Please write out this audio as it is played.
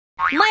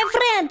My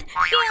friend,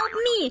 help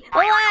me!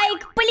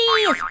 Like,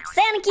 please!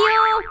 Thank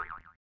you!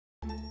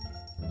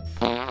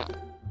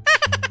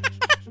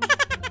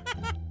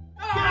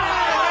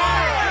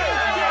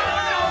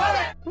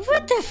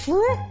 What the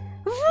fuck?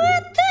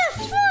 What the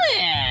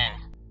fuck?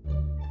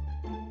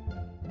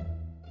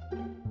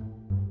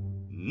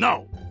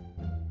 No!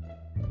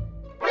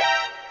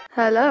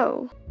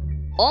 Hello.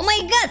 Oh my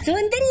god,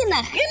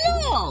 Slenderina,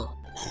 hello!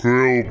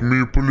 Help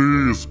me,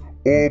 please!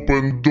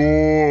 Open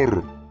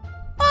door!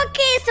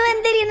 Okay,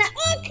 Slenderina,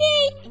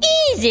 okay,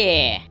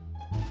 easy!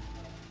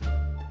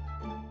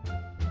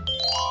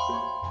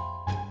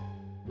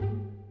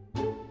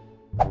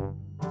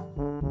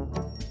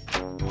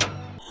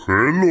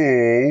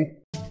 Hello!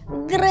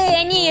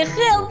 Granny,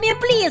 help me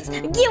please!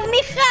 Give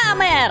me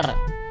hammer!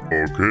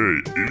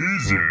 Okay,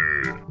 easy!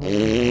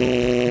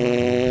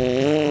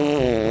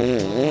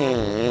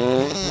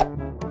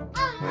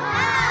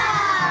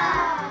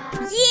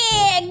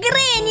 Yeah,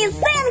 Granny,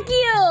 thank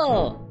you!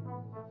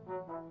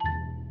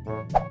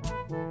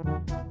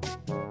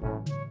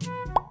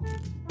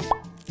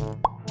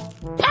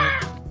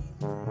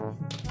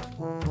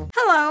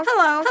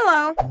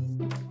 Hello.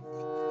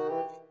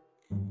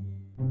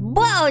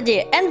 Baldi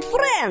and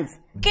friends,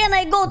 can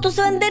I go to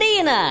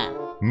Slenderina?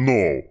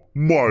 No,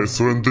 my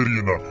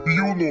Slenderina,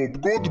 you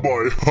noob,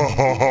 goodbye! Ha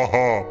ha ha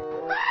ha!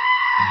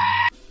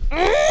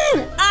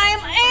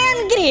 I'm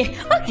angry!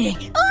 Okay!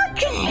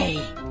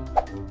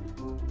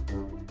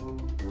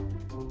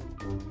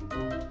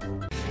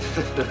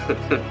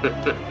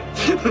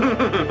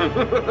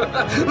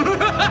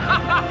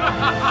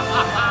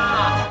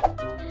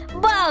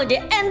 Baldi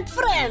and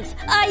friends,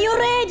 are you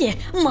ready?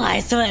 My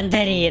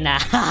Slenderina!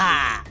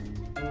 Haha!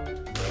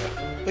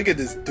 Look at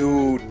this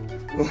dude.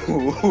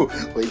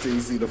 Wait till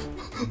you see the.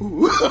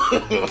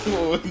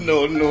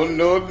 No.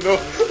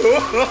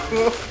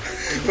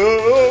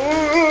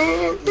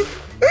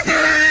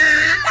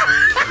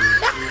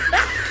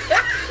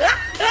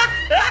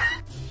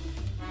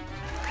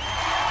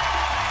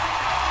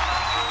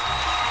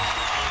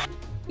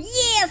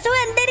 Yeah,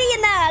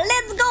 Slenderina!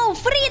 Let's go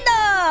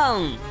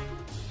freedom!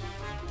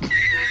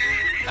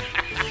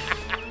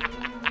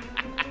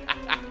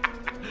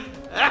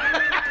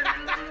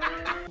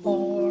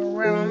 All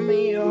around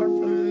me are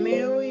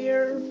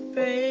familiar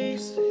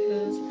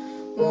faces,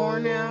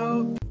 worn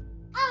out.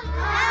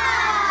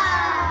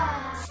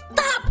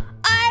 Stop!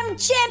 I'm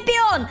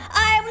champion!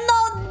 I'm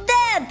not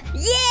dead!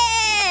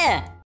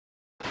 Yeah!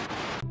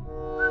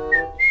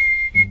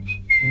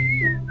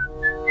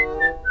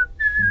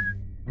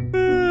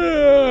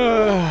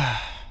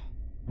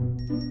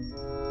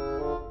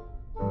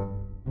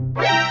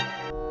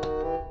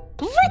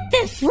 What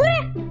the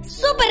fuck?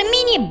 Super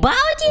mini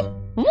Baldi?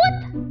 What?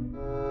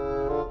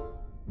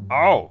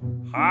 Oh,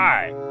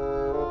 hi!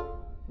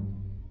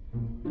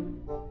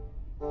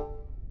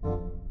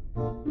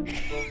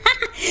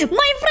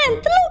 My friend,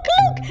 look!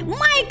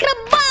 Micro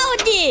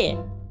Baldi!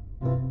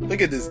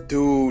 Look at this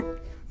dude.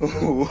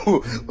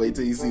 Wait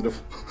till you see the.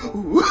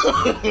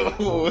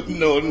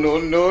 No.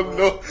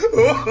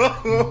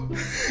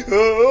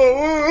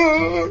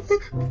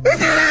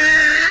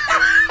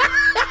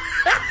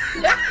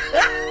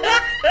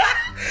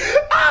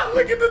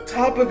 Look at the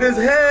top of his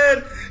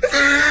head.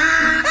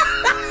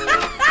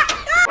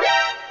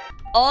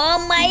 Oh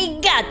my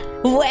god!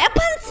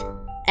 Weapons?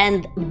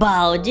 And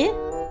Baldi?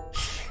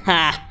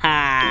 Ha ha!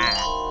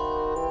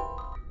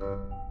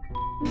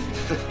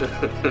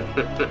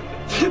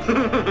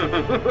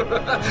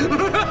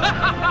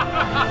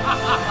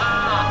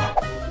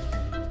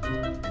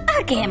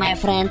 Okay, my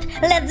friend,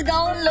 let's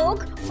go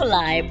look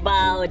fly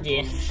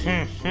Baldi.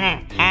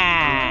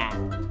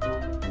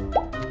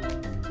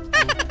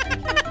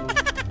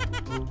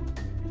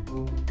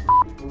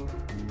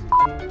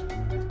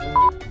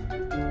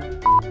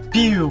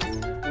 Pew!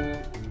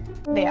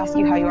 They ask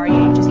you how you are,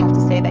 you just have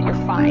to say that you're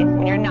fine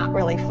when you're not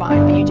really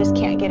fine, but you just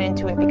can't get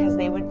into it because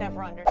they would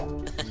never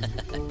understand.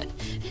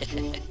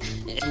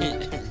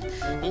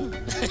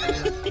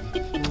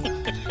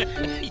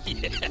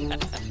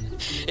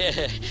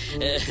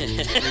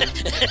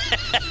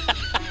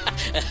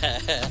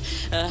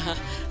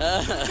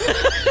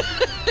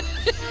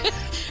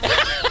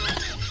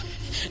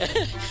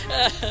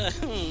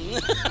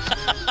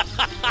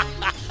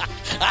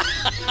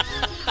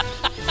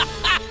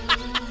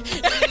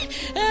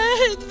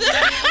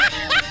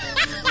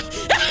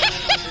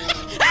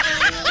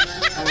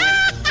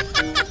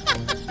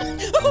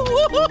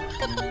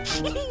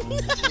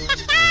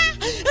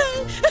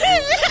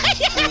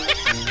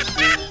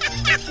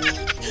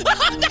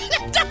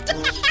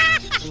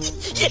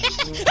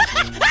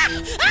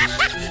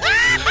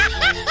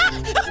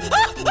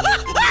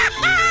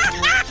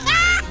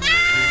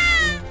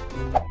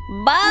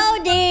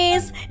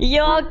 Baldis,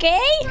 you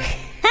okay?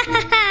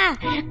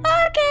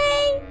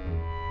 Okay.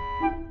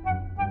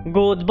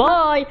 Good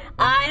boy,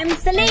 I'm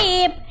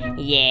asleep.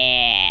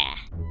 Yeah.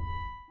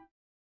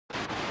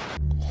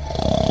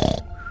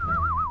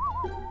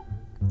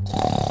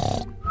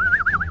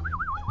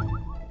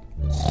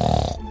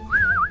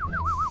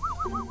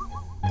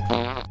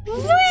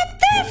 What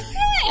the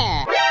fuck?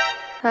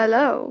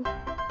 Hello.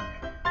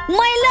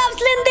 My love,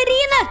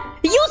 Slenderina!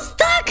 You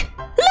stuck?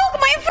 Look,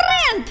 my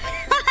friend!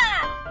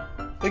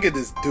 Look at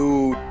this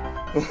dude.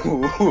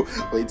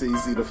 Wait till you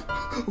see the.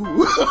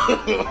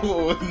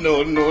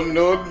 No, no,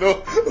 no, no.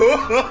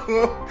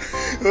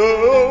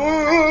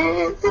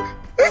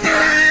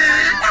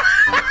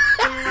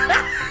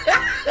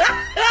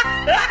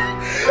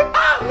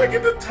 Look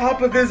at the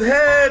top of his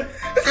head.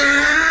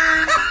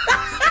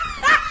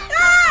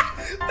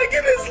 Look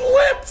at his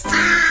lips.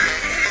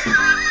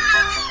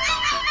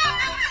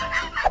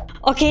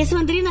 Okay,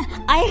 Slenderina,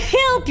 I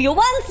help you.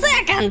 1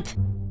 second.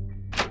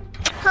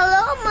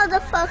 Hello,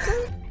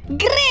 motherfucker.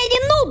 Granny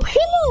noob,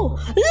 hello!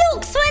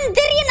 Look,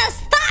 Slenderina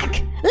stuck!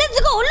 Let's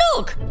go,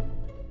 look!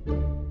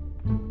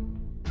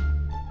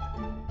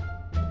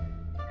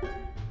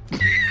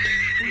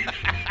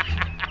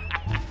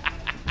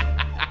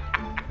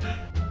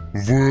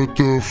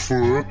 ВТФ?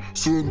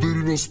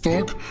 Слендерина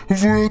стак?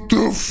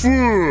 ВТФ!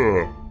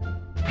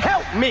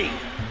 Help me!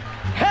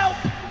 Help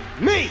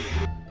me!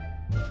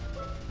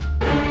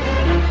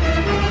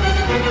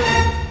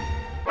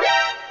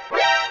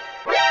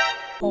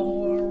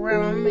 All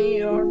around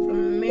me are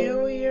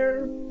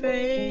familiar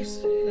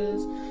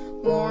faces,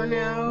 worn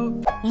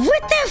out.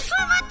 ВТФ,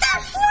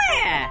 ВТФ!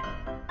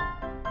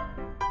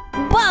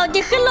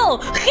 Baldi, hello!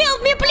 Help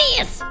me,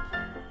 please!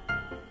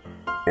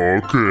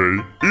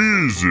 Okay,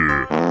 easy.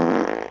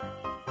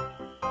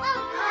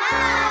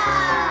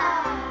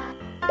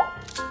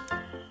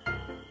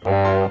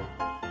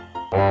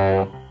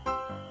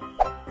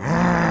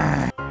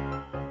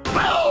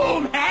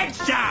 Boom!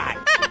 Headshot!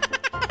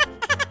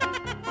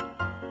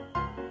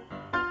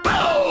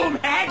 Boom!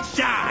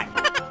 Headshot!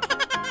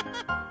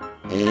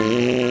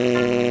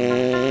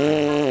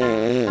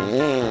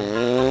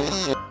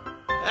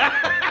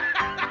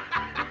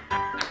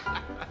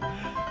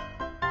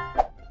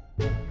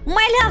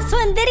 My love,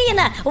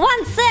 Slenderina!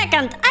 1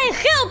 second! I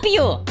help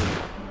you!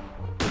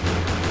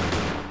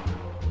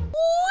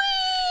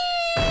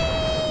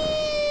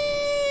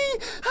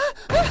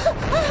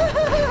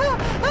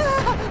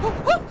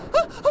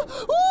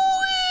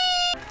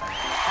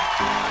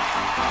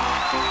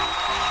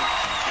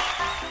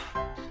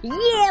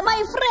 Yeah,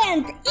 my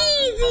friend!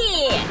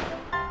 Easy!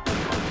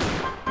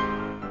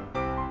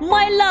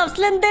 My love,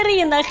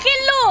 Slenderina!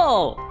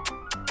 Hello!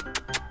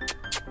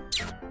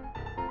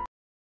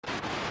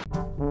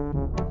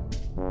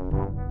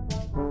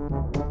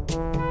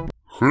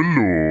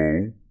 Hello.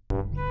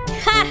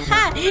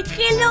 Ха-ха!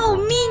 Hello,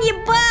 mini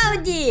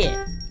Baldi!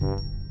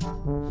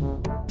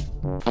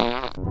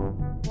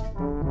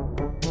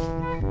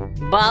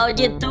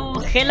 Baldi 2,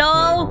 hello!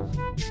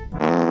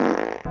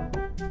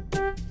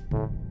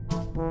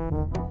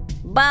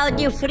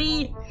 Baldi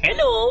 3,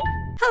 hello!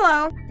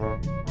 Hello.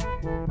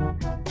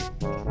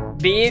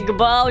 Big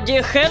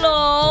Baldi,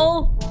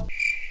 hello!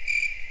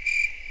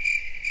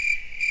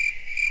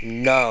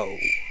 No.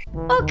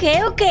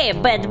 Okay,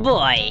 bad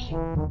boy.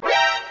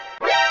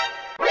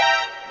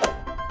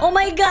 Oh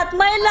my god,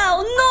 my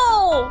love,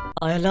 no!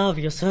 I love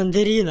you,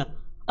 Slenderina.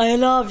 I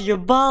love you,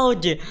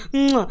 Baldi.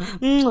 Mwah,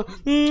 mwah,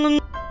 mwah.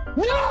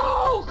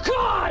 No!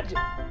 God!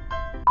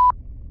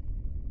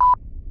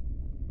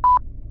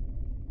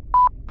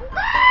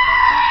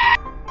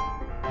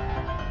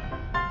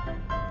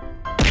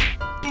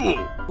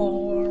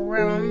 All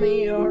around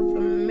me are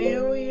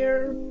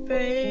familiar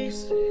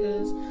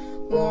faces,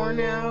 worn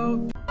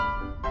out.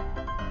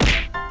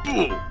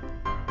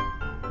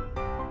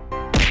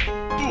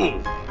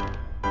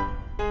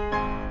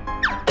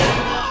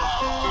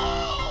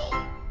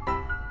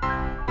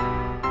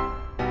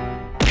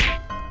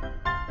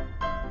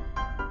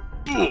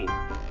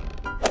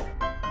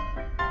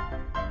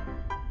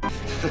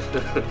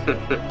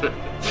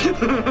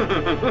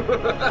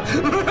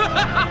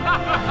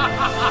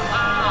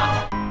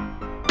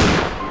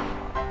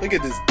 Look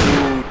at this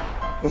dude.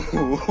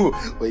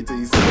 Wait till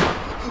you see the.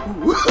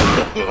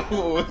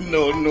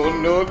 No, no,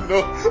 no, no.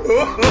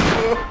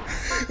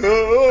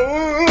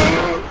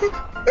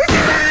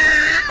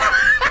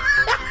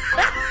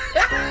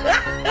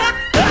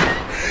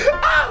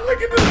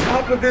 Look at the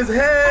top of his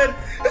head.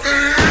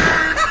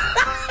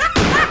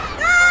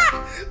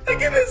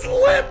 Look at his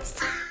lips.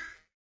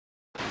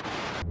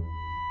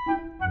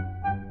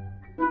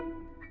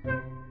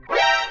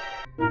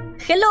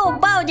 Hello,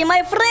 Baldi,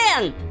 my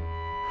friend!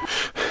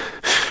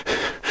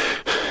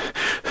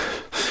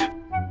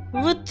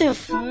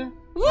 WTF?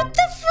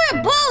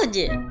 WTF,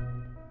 Baldi?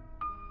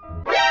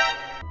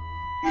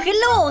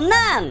 Hello,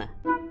 Nan!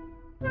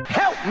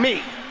 Help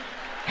me!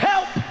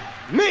 Help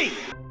me!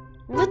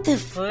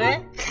 WTF?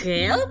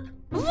 Help?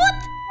 What?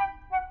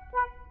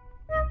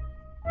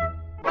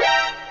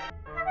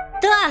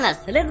 Thanos,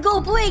 let's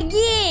go play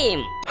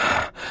game!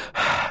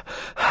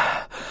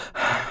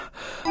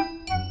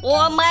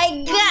 Oh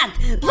my god!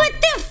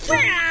 WTF?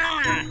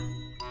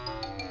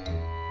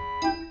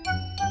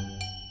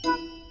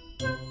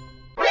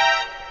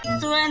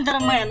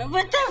 Slenderman,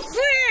 WTF?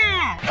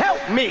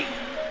 Help me!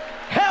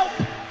 Help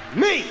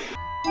me!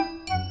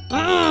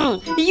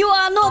 You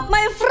are not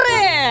my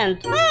friend!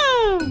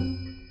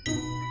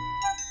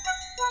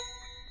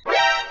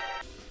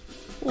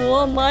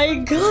 Oh my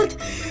god!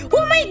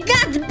 Oh my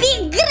god,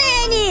 big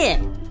granny!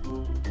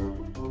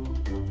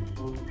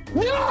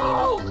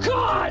 No,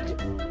 God!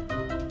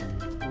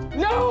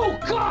 No,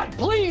 God,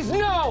 please,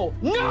 no!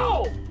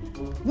 No!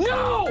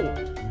 No!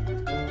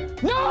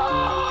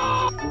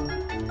 No!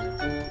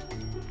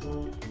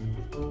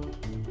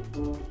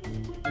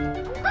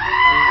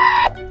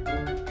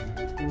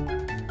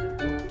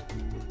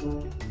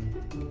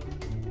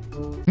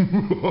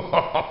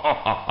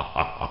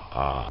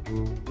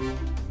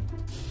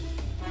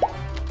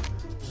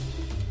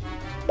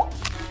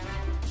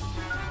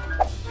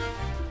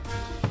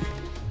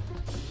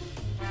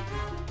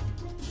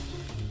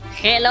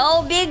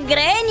 Hello, big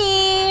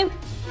granny!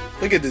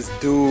 Look at this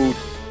dude.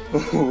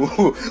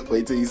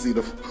 Wait till you see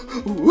the.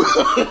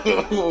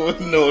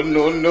 No,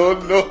 no, no,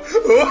 no.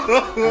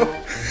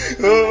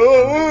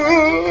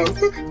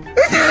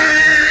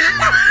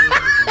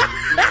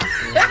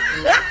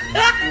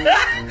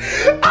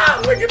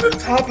 Ah, look at the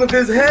top of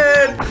his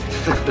head.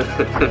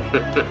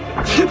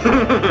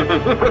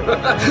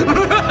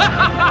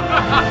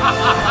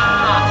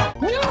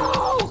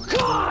 No,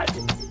 God!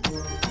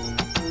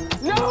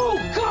 No,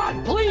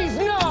 God, please,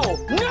 no!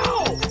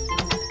 No!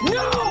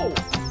 No!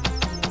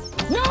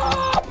 No!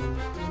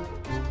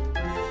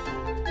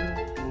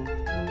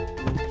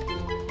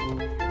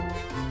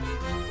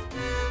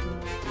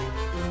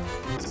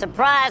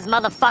 Surprise,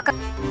 motherfucker!